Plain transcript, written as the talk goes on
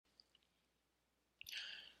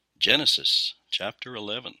Genesis chapter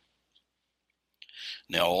 11.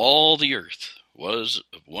 Now all the earth was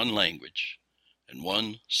of one language and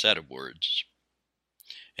one set of words.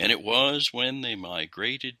 And it was when they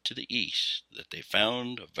migrated to the east that they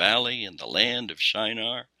found a valley in the land of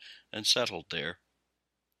Shinar and settled there.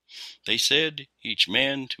 They said, each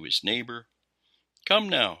man to his neighbor, "Come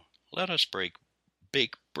now, let us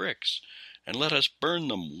bake bricks, and let us burn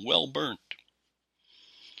them well burnt."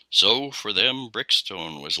 So for them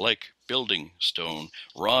brickstone was like building stone,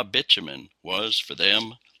 raw bitumen was for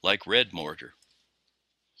them like red mortar.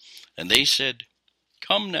 And they said,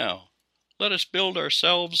 "Come now, let us build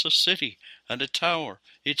ourselves a city and a tower,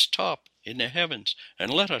 its top in the heavens,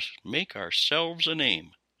 and let us make ourselves a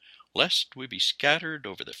name, lest we be scattered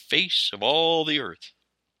over the face of all the earth."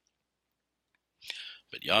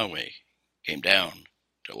 But Yahweh came down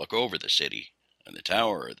to look over the city and the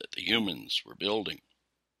tower that the humans were building.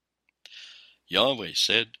 Yahweh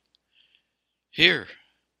said, "Here,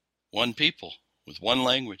 one people with one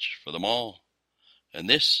language for them all, and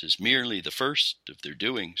this is merely the first of their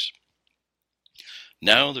doings.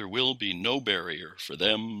 Now there will be no barrier for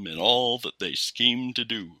them in all that they scheme to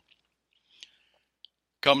do.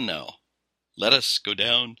 Come now, let us go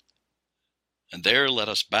down, and there let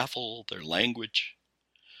us baffle their language,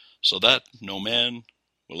 so that no man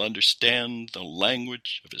will understand the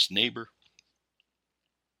language of his neighbor."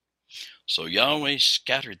 So Yahweh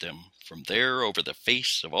scattered them from there over the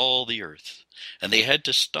face of all the earth, and they had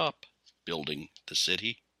to stop building the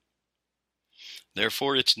city.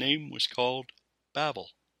 Therefore its name was called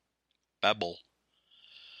Babel.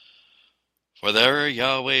 For there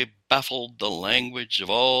Yahweh baffled the language of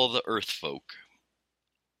all the earth folk,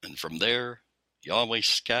 and from there Yahweh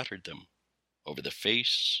scattered them over the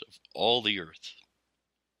face of all the earth.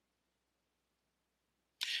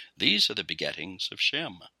 These are the begettings of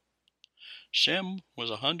Shem. Shem was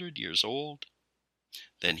 100 years old.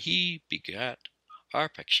 Then he begat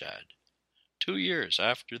Arpachshad 2 years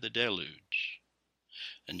after the deluge.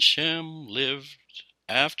 And Shem lived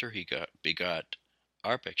after he begot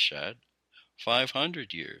Arpachshad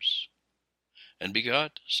 500 years, and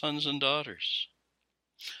begot sons and daughters.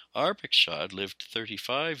 Arpachshad lived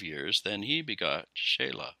 35 years, then he begot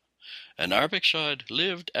Shelah. And Arpachshad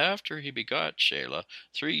lived after he begot Shelah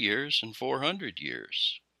 3 years and 400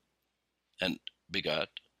 years, and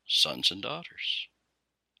begot sons and daughters.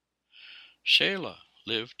 Shelah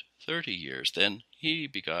lived 30 years, then he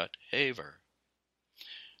begot Haver.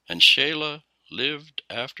 And Shelah lived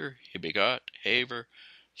after he begot Haver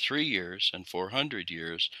 3 years and 400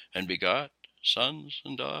 years, and begot sons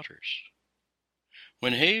and daughters.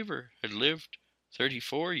 When Haver had lived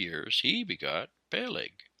 34 years, he begot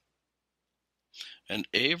Peleg. And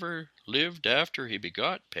Aver lived after he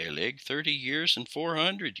begot Peleg 30 years and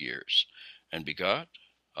 400 years, and begot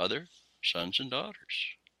other sons and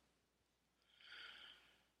daughters.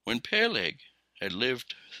 When Peleg had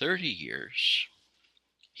lived 30 years,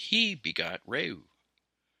 he begot Reu.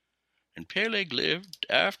 And Peleg lived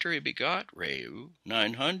after he begot Reu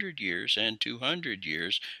 900 years and 200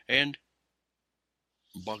 years, and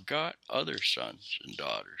begot other sons and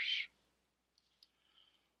daughters.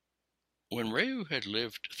 When Reu had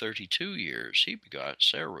lived 32 years, he begot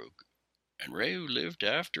Serug. And Reu lived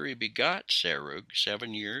after he begot Serug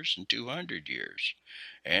 7 years and 200 years,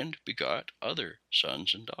 and begot other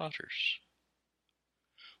sons and daughters.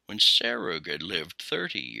 When Serug had lived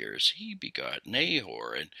 30 years, he begot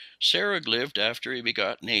Nahor. And Serug lived after he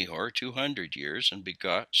begot Nahor 200 years, and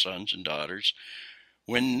begot sons and daughters.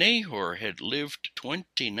 When Nahor had lived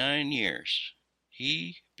 29 years,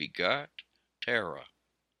 he begot Terah.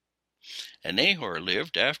 And Nahor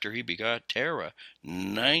lived after he begot Terah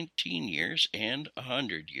 19 years and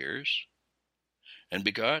 100 years, and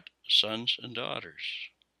begot sons and daughters.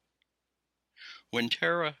 When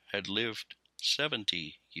Terah had lived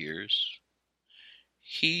 70 years,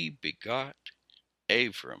 he begot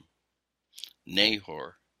Abram,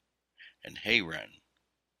 Nahor, and Haran.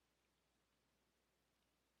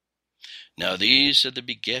 Now these are the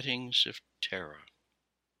begettings of Terah.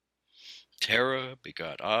 Terah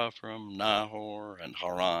begot Abram, Nahor, and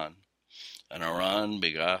Haran, and Haran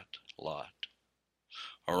begot Lot.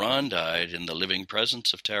 Haran died in the living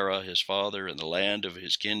presence of Terah his father in the land of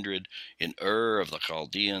his kindred in Ur of the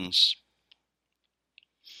Chaldeans.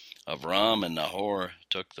 Avram and Nahor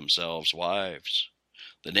took themselves wives.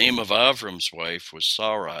 The name of Avram's wife was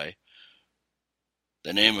Sarai.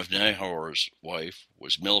 The name of Nahor's wife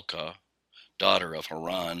was Milcah, daughter of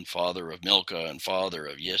Haran, father of Milcah and father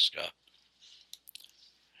of Yiscah.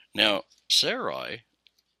 Now Sarai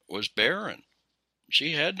was barren.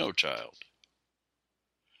 She had no child.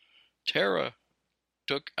 Terah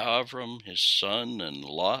took Avram his son, and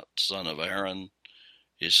Lot son of Aaron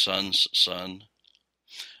his son's son,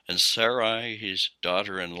 and Sarai his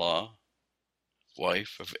daughter-in-law,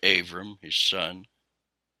 wife of Abram his son.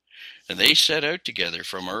 And they set out together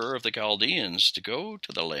from Ur of the Chaldeans to go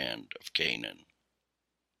to the land of Canaan.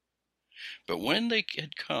 But when they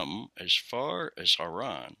had come as far as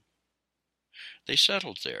Haran, they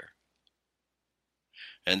settled there.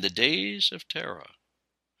 And the days of Terah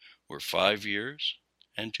were 5 years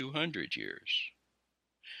and 200 years.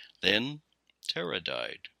 Then Terah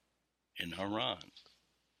died in Haran.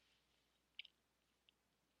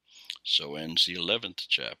 So ends the 11th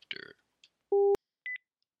chapter.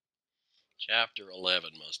 Chapter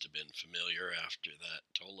 11 must have been familiar after that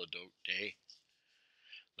Toledot day.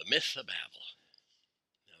 The myth of Babel.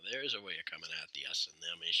 Now there's a way of coming at the us and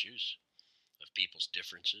them issues of people's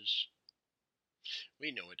differences.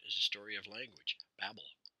 We know it as a story of language, Babel.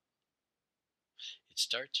 It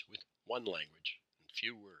starts with one language and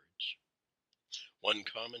few words, one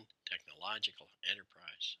common technological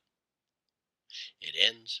enterprise. It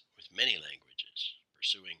ends with many languages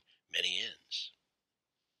pursuing many ends.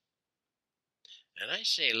 And I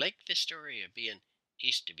say, like the story of being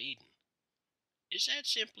east of Eden, is that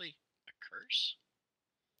simply a curse?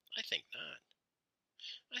 I think not.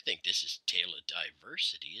 I think this is tale of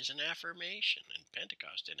diversity is an affirmation, and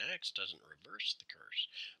Pentecost in Acts doesn't reverse the curse,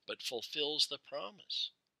 but fulfills the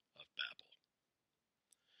promise of Babel.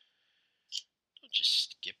 Don't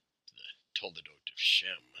just skip the Toledot of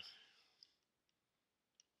Shem.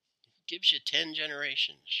 It gives you 10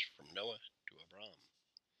 generations from Noah to Abram,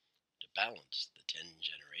 to balance the 10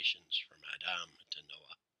 generations from Adam to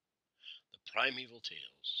Noah, the primeval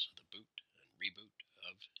tales of the boot and reboot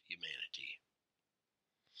of humanity.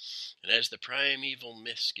 And as the primeval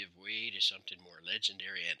myths give way to something more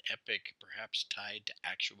legendary and epic, perhaps tied to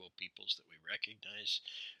actual peoples that we recognize,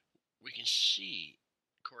 we can see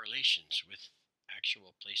correlations with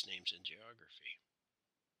actual place names and geography.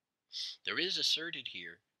 There is asserted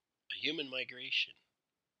here a human migration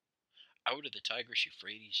out of the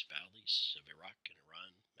Tigris-Euphrates valleys of Iraq and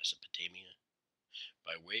Iran, Mesopotamia,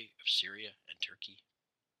 by way of Syria and Turkey.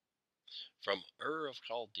 From Ur of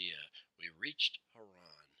Chaldea we reached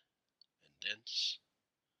Haran, and thence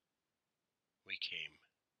we came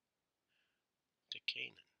to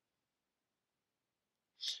Canaan.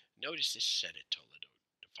 Notice this said at Toledot,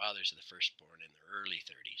 the fathers of the firstborn in their early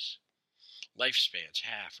 30s. Lifespans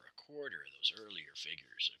half or a quarter of those earlier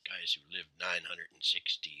figures of guys who lived 960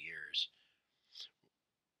 years.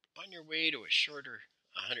 On your way to a shorter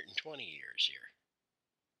 120 years here.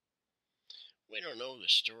 We don't know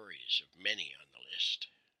the stories of many on the list,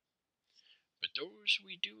 but those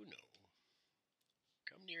we do know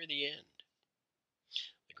come near the end.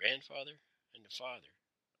 The grandfather and the father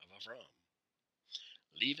of Avram,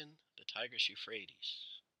 leaving the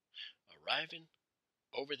Tigris-Euphrates, arriving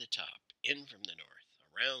over the top, in from the north,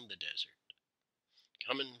 around the desert,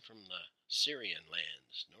 coming from the Syrian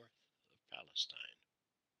lands north of Palestine.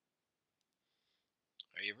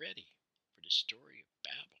 Are you ready for the story of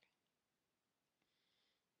Babel?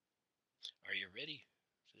 Are you ready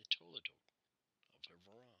for the Toledot of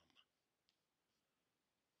Avram?